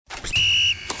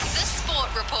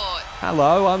Sport Report.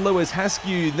 Hello, I'm Lewis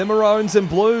Haskew. The Maroons and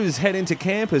Blues head into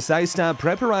camp as they start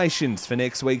preparations for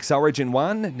next week's Origin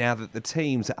 1 now that the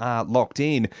teams are locked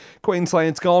in.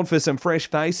 Queensland's gone for some fresh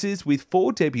faces with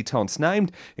 4 debutants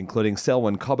named, including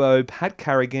Selwyn Cobbo, Pat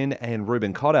Carrigan and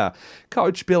Ruben Cotter.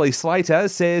 Coach Billy Slater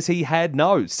says he had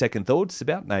no second thoughts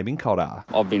about naming Cotter.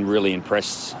 I've been really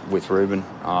impressed with Ruben.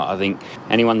 I think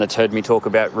anyone that's heard me talk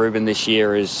about Ruben this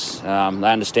year is they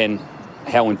understand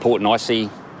how important I see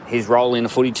his role in the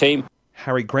footy team.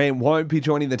 Harry Grant won't be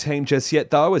joining the team just yet,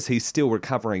 though, as he's still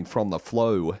recovering from the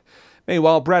flu.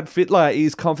 Meanwhile, Brad Fittler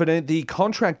is confident the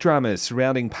contract dramas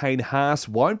surrounding Payne Haas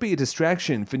won't be a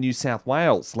distraction for New South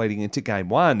Wales leading into Game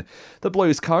 1. The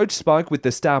Blues coach spoke with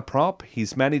the star prop,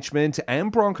 his management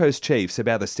and Broncos chiefs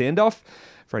about the standoff.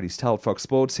 Freddie's told Fox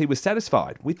Sports he was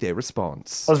satisfied with their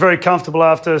response. I was very comfortable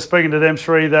after speaking to them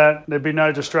three that there'd be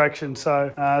no distraction.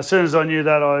 So as soon as I knew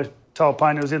that, I told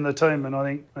Payne he was in the team, and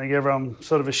I think everyone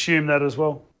sort of assumed that as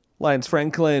well. Lance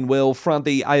Franklin will front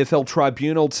the AFL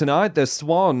Tribunal tonight. The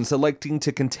Swans electing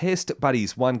to contest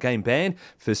Buddy's one-game ban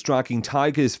for striking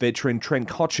Tigers veteran Trent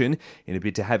Cotchin in a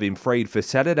bid to have him freed for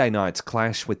Saturday night's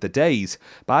clash with the D's.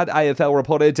 But AFL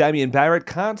reporter Damien Barrett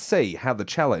can't see how the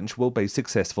challenge will be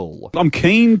successful. I'm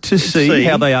keen to see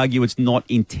how they argue it's not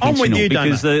intentional. I'm with you,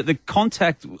 because the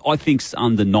contact, I think, is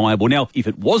undeniable. Now, if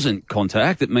it wasn't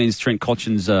contact, it means Trent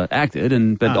Cotchin's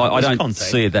acted, but I don't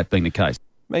see that being the case.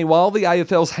 Meanwhile, the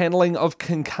AFL's handling of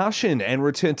concussion and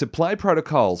return to play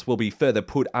protocols will be further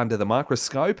put under the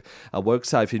microscope. A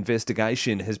WorkSafe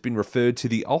investigation has been referred to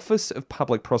the Office of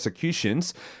Public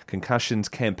Prosecutions. Concussions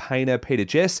campaigner Peter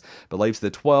Jess believes the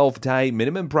 12-day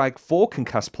minimum break for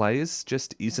concussed players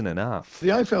just isn't enough. The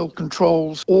AFL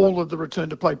controls all of the return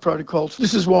to play protocols.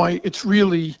 This is why it's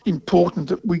really important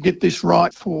that we get this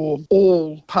right for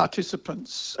all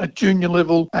participants at junior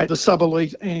level, at the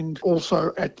sub-elite and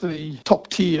also at the top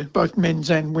tier, both men's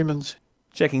and women's.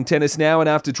 Checking tennis now, and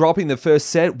after dropping the first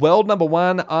set, world number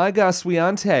 1 Iga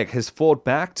Swiatek has fought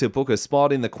back to book a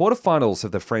spot in the quarterfinals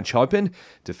of the French Open,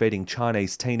 defeating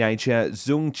Chinese teenager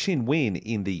Zheng Qinwen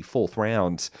in the 4th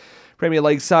round. Premier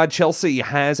League side Chelsea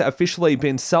has officially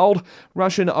been sold.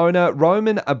 Russian owner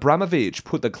Roman Abramovich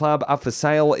put the club up for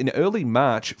sale in early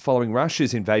March following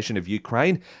Russia's invasion of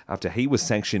Ukraine after he was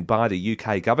sanctioned by the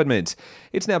UK government.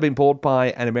 It's now been bought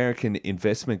by an American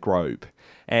investment group.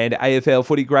 And AFL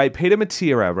footy great Peter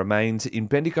Matera remains in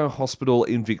Bendigo Hospital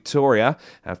in Victoria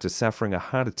after suffering a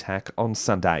heart attack on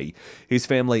Sunday. His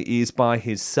family is by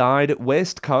his side.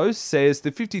 West Coast says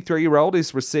the 53-year-old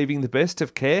is receiving the best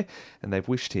of care and they've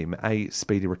wished him a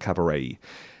speedy recovery.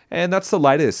 And that's the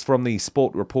latest from the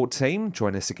Sport Report team.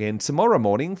 Join us again tomorrow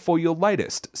morning for your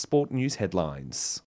latest sport news headlines.